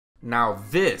Now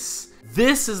this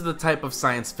is the type of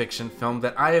science fiction film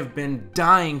that I have been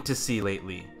dying to see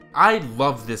lately. I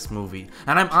love this movie,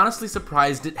 and I'm honestly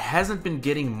surprised it hasn't been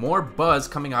getting more buzz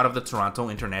coming out of the Toronto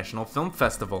International Film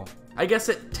Festival. I guess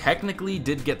it technically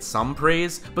did get some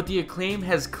praise, but the acclaim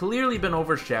has clearly been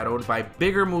overshadowed by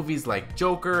bigger movies like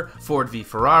Joker, Ford v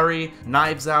Ferrari,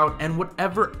 Knives Out, and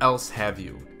whatever else have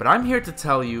you. But I'm here to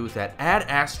tell you that Ad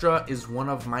Astra is one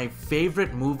of my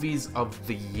favorite movies of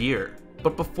the year.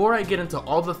 But before I get into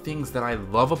all the things that I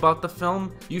love about the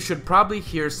film, you should probably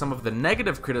hear some of the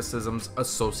negative criticisms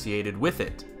associated with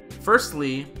it.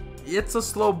 Firstly, it's a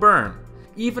slow burn.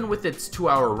 Even with its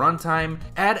 2-hour runtime,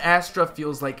 Ad Astra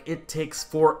feels like it takes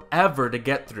forever to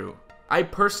get through. I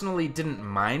personally didn't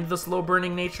mind the slow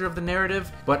burning nature of the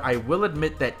narrative, but I will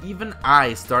admit that even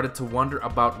I started to wonder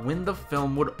about when the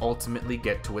film would ultimately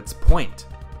get to its point.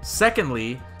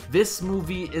 Secondly, this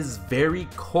movie is very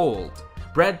cold.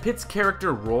 Brad Pitt's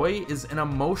character Roy is an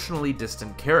emotionally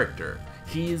distant character.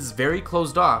 He is very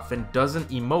closed off and doesn't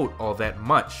emote all that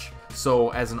much. So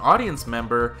as an audience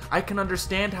member, I can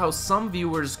understand how some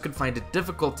viewers could find it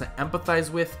difficult to empathize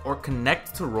with or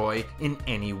connect to Roy in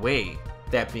any way.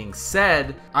 That being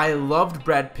said, I loved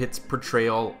Brad Pitt's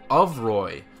portrayal of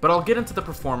Roy, but I'll get into the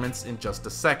performance in just a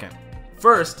second.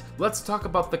 First, let's talk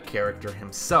about the character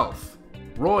himself.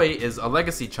 Roy is a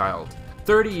legacy child.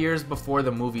 30 years before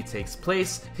the movie takes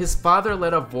place, his father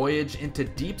led a voyage into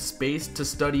deep space to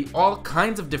study all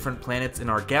kinds of different planets in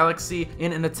our galaxy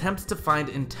in an attempt to find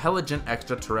intelligent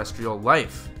extraterrestrial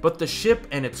life. But the ship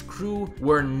and its crew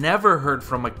were never heard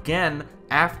from again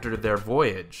after their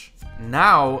voyage.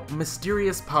 Now,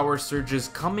 mysterious power surges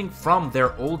coming from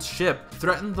their old ship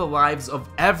threaten the lives of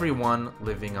everyone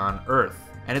living on Earth.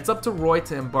 And it's up to Roy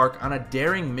to embark on a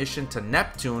daring mission to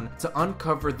Neptune to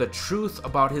uncover the truth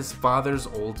about his father's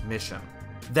old mission.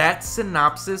 That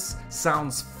synopsis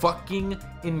sounds fucking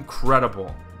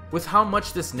incredible. With how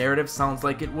much this narrative sounds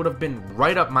like it would have been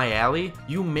right up my alley,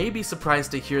 you may be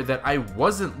surprised to hear that I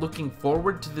wasn't looking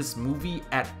forward to this movie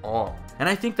at all. And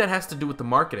I think that has to do with the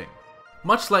marketing.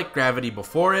 Much like Gravity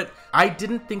before it, I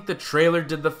didn't think the trailer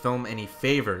did the film any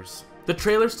favors. The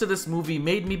trailers to this movie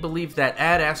made me believe that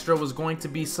Ad Astra was going to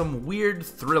be some weird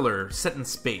thriller set in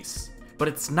space, but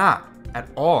it's not at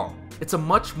all. It's a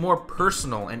much more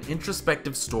personal and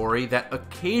introspective story that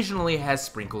occasionally has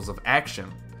sprinkles of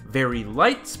action. Very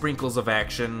light sprinkles of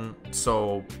action,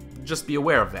 so just be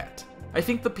aware of that. I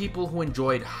think the people who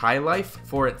enjoyed High Life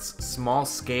for its small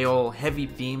scale, heavy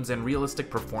themes, and realistic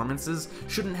performances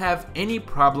shouldn't have any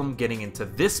problem getting into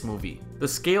this movie. The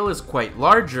scale is quite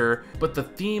larger, but the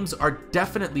themes are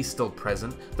definitely still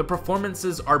present, the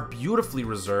performances are beautifully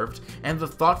reserved, and the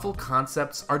thoughtful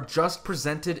concepts are just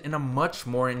presented in a much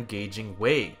more engaging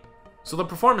way. So the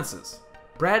performances.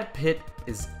 Brad Pitt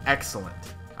is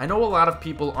excellent. I know a lot of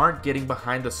people aren't getting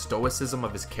behind the stoicism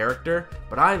of his character,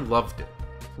 but I loved it.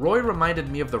 Roy reminded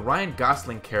me of the Ryan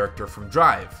Gosling character from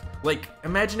Drive. Like,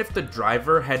 imagine if the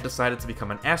driver had decided to become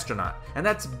an astronaut, and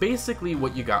that's basically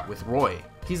what you got with Roy.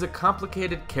 He's a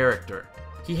complicated character.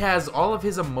 He has all of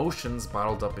his emotions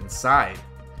bottled up inside.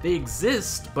 They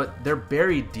exist, but they're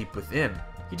buried deep within.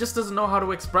 He just doesn't know how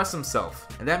to express himself,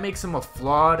 and that makes him a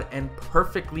flawed and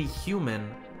perfectly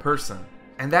human person.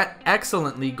 And that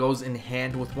excellently goes in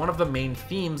hand with one of the main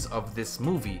themes of this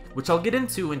movie, which I'll get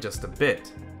into in just a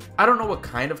bit. I don't know what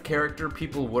kind of character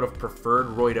people would have preferred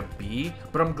Roy to be,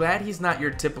 but I'm glad he's not your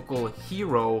typical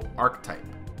hero archetype.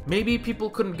 Maybe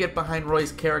people couldn't get behind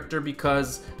Roy's character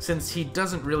because, since he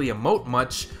doesn't really emote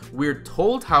much, we're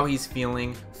told how he's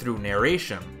feeling through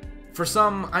narration. For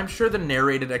some, I'm sure the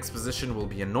narrated exposition will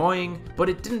be annoying, but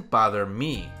it didn't bother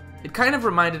me. It kind of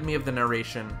reminded me of the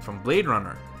narration from Blade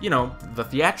Runner. You know, the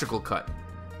theatrical cut.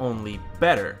 Only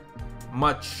better.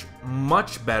 Much,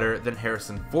 much better than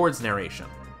Harrison Ford's narration.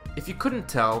 If you couldn't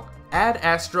tell, Ad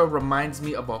Astra reminds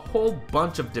me of a whole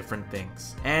bunch of different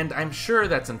things, and I'm sure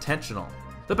that's intentional.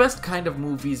 The best kind of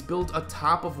movies build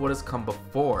atop of what has come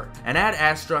before, and Ad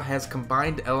Astra has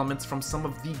combined elements from some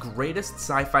of the greatest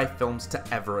sci-fi films to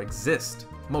ever exist.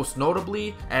 Most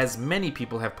notably, as many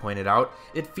people have pointed out,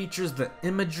 it features the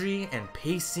imagery and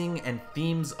pacing and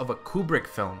themes of a Kubrick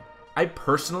film. I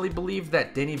personally believe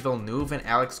that Denis Villeneuve and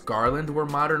Alex Garland were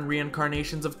modern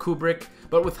reincarnations of Kubrick,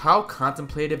 but with how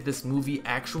contemplative this movie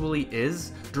actually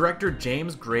is, director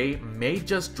James Gray may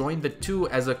just join the two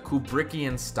as a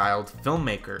Kubrickian-styled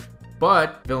filmmaker.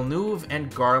 But Villeneuve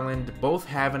and Garland both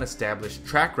have an established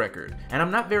track record, and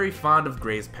I'm not very fond of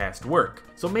Gray's past work,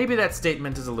 so maybe that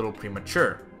statement is a little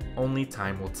premature. Only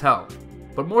time will tell.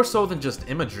 But more so than just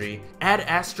imagery, Ad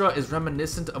Astra is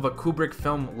reminiscent of a Kubrick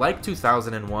film like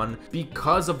 2001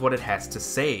 because of what it has to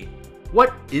say.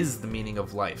 What is the meaning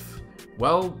of life?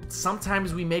 Well,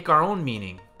 sometimes we make our own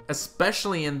meaning,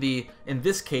 especially in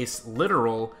this case,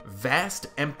 literal, vast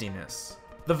emptiness.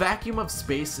 The vacuum of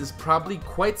space is probably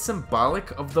quite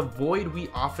symbolic of the void we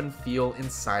often feel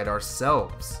inside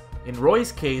ourselves. In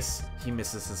Roy's case, he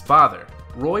misses his father.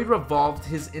 Roy revolved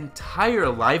his entire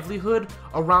livelihood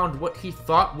around what he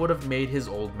thought would have made his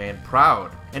old man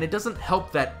proud, and it doesn't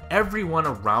help that everyone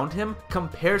around him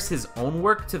compares his own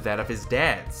work to that of his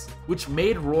dad's, which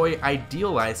made Roy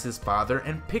idealize his father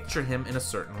and picture him in a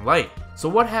certain light. So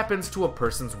what happens to a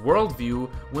person's worldview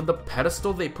when the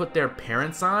pedestal they put their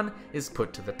parents on is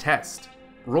put to the test?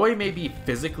 Roy may be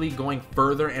physically going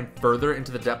further and further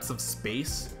into the depths of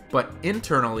space, but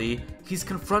internally, he's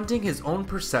confronting his own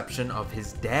perception of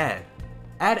his dad.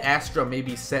 Ad Astra may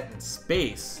be set in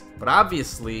space, but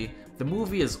obviously, the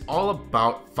movie is all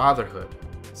about fatherhood.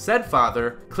 Said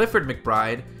father, Clifford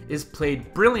McBride, is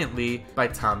played brilliantly by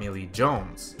Tommy Lee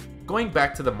Jones. Going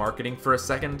back to the marketing for a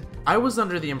second, I was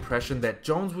under the impression that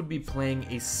Jones would be playing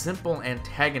a simple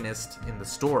antagonist in the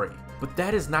story, but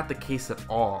that is not the case at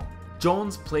all.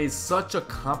 Jones plays such a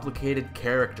complicated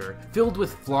character, filled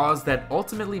with flaws that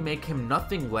ultimately make him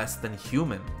nothing less than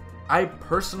human. I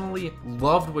personally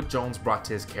loved what Jones brought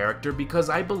to his character because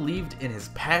I believed in his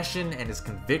passion and his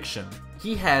conviction.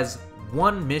 He has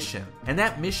one mission, and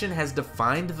that mission has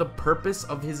defined the purpose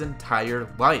of his entire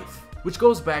life, which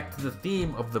goes back to the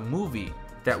theme of the movie,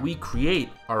 that we create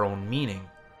our own meaning.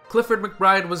 Clifford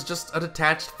McBride was just a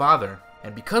detached father,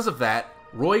 and because of that,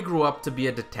 Roy grew up to be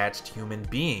a detached human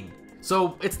being.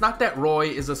 So it's not that Roy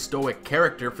is a stoic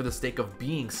character for the sake of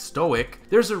being stoic,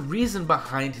 there's a reason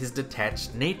behind his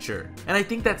detached nature, and I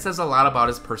think that says a lot about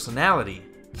his personality.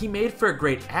 He made for a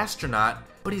great astronaut,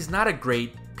 but he's not a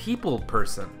great people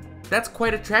person. That's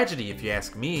quite a tragedy if you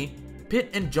ask me.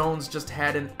 Pitt and Jones just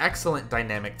had an excellent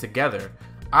dynamic together.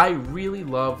 I really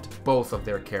loved both of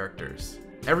their characters.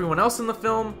 Everyone else in the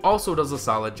film also does a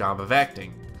solid job of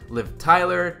acting. Liv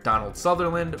Tyler, Donald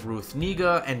Sutherland, Ruth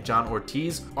Negga, and John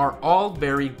Ortiz are all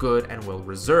very good and well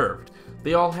reserved.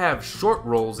 They all have short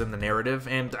roles in the narrative,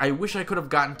 and I wish I could have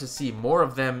gotten to see more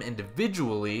of them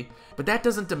individually, but that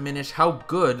doesn't diminish how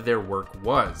good their work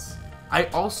was. I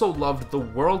also loved the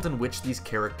world in which these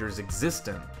characters exist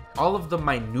in. All of the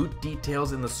minute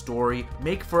details in the story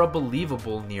make for a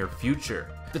believable near future.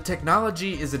 The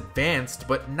technology is advanced,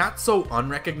 but not so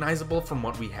unrecognizable from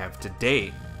what we have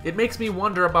today. It makes me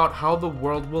wonder about how the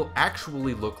world will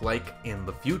actually look like in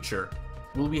the future.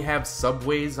 Will we have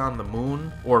subways on the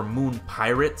moon, or moon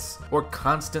pirates, or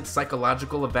constant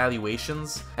psychological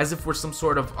evaluations, as if we're some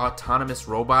sort of autonomous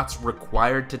robots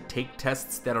required to take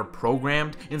tests that are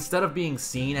programmed instead of being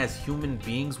seen as human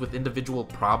beings with individual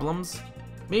problems?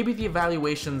 Maybe the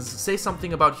evaluations say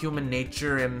something about human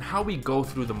nature and how we go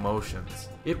through the motions.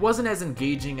 It wasn't as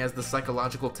engaging as the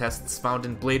psychological tests found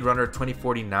in Blade Runner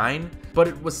 2049, but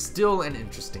it was still an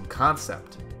interesting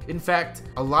concept. In fact,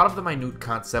 a lot of the minute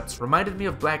concepts reminded me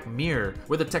of Black Mirror,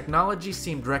 where the technology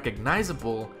seemed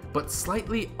recognizable, but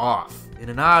slightly off in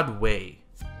an odd way.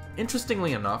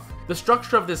 Interestingly enough, the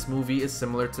structure of this movie is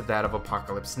similar to that of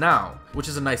Apocalypse Now, which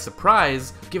is a nice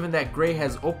surprise given that Gray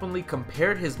has openly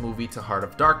compared his movie to Heart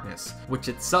of Darkness, which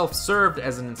itself served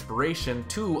as an inspiration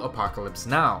to Apocalypse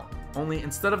Now. Only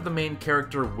instead of the main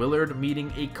character Willard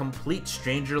meeting a complete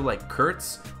stranger like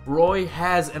Kurtz, Roy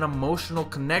has an emotional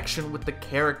connection with the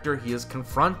character he is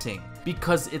confronting,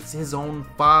 because it's his own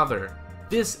father.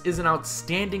 This is an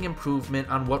outstanding improvement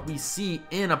on what we see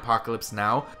in Apocalypse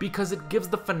Now because it gives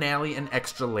the finale an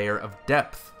extra layer of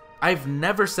depth. I've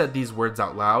never said these words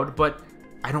out loud, but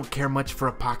I don't care much for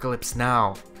Apocalypse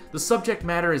Now. The subject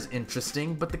matter is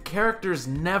interesting, but the characters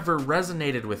never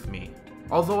resonated with me.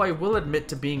 Although I will admit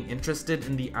to being interested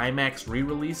in the IMAX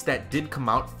re-release that did come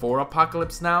out for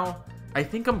Apocalypse Now, I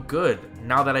think I'm good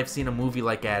now that I've seen a movie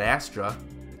like Ad Astra.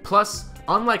 Plus,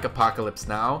 unlike Apocalypse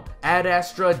Now, Ad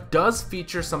Astra does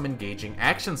feature some engaging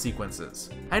action sequences.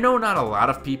 I know not a lot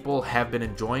of people have been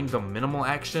enjoying the minimal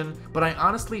action, but I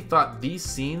honestly thought these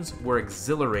scenes were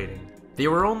exhilarating. They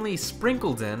were only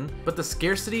sprinkled in, but the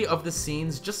scarcity of the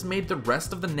scenes just made the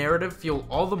rest of the narrative feel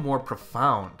all the more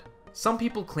profound. Some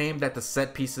people claim that the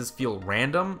set pieces feel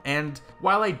random, and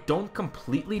while I don't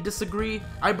completely disagree,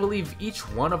 I believe each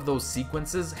one of those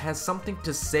sequences has something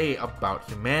to say about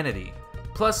humanity.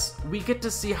 Plus, we get to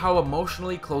see how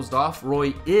emotionally closed off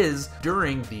Roy is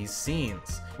during these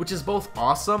scenes, which is both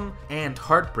awesome and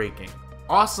heartbreaking.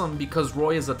 Awesome because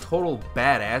Roy is a total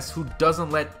badass who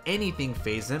doesn't let anything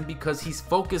faze him because he's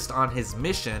focused on his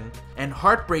mission, and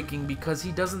heartbreaking because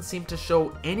he doesn't seem to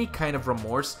show any kind of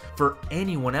remorse for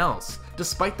anyone else,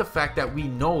 despite the fact that we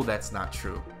know that's not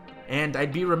true. And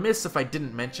I'd be remiss if I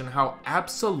didn't mention how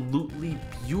absolutely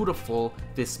beautiful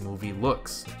this movie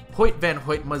looks. Hoyt van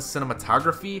Hoytma's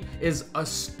cinematography is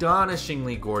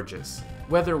astonishingly gorgeous.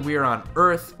 Whether we're on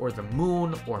Earth, or the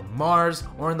Moon, or Mars,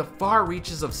 or in the far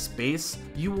reaches of space,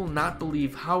 you will not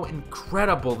believe how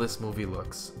incredible this movie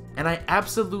looks. And I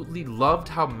absolutely loved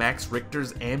how Max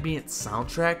Richter's ambient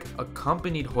soundtrack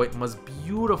accompanied Hoytma's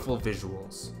beautiful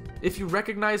visuals. If you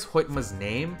recognize Hoytma's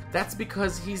name, that's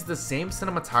because he's the same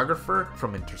cinematographer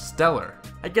from Interstellar.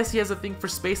 I guess he has a thing for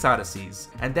space odysseys,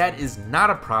 and that is not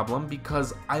a problem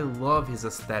because I love his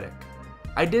aesthetic.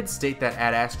 I did state that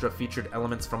Ad Astra featured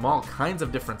elements from all kinds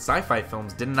of different sci-fi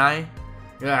films, didn't I?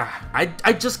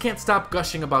 I just can't stop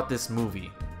gushing about this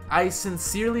movie. I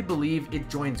sincerely believe it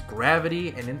joins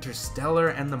Gravity and Interstellar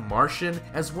and The Martian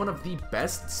as one of the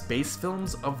best space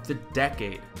films of the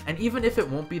decade. And even if it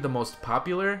won't be the most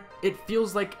popular, it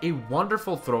feels like a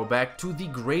wonderful throwback to the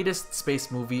greatest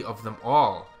space movie of them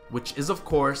all, which is of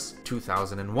course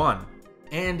 2001.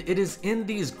 And it is in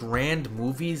these grand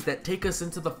movies that take us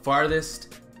into the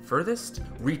furthest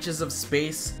reaches of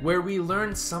space where we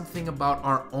learn something about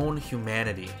our own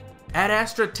humanity. Ad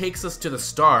Astra takes us to the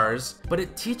stars, but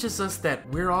it teaches us that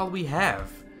we're all we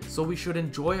have, so we should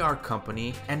enjoy our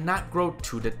company and not grow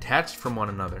too detached from one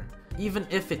another, even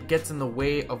if it gets in the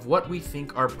way of what we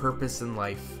think our purpose in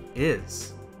life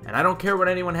is. And I don't care what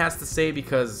anyone has to say,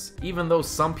 because even though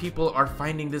some people are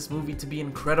finding this movie to be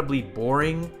incredibly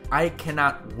boring, I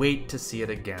cannot wait to see it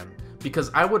again,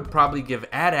 because I would probably give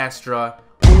Ad Astra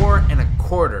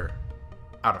 4.25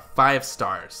 out of 5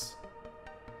 stars.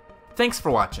 Thanks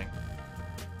for watching.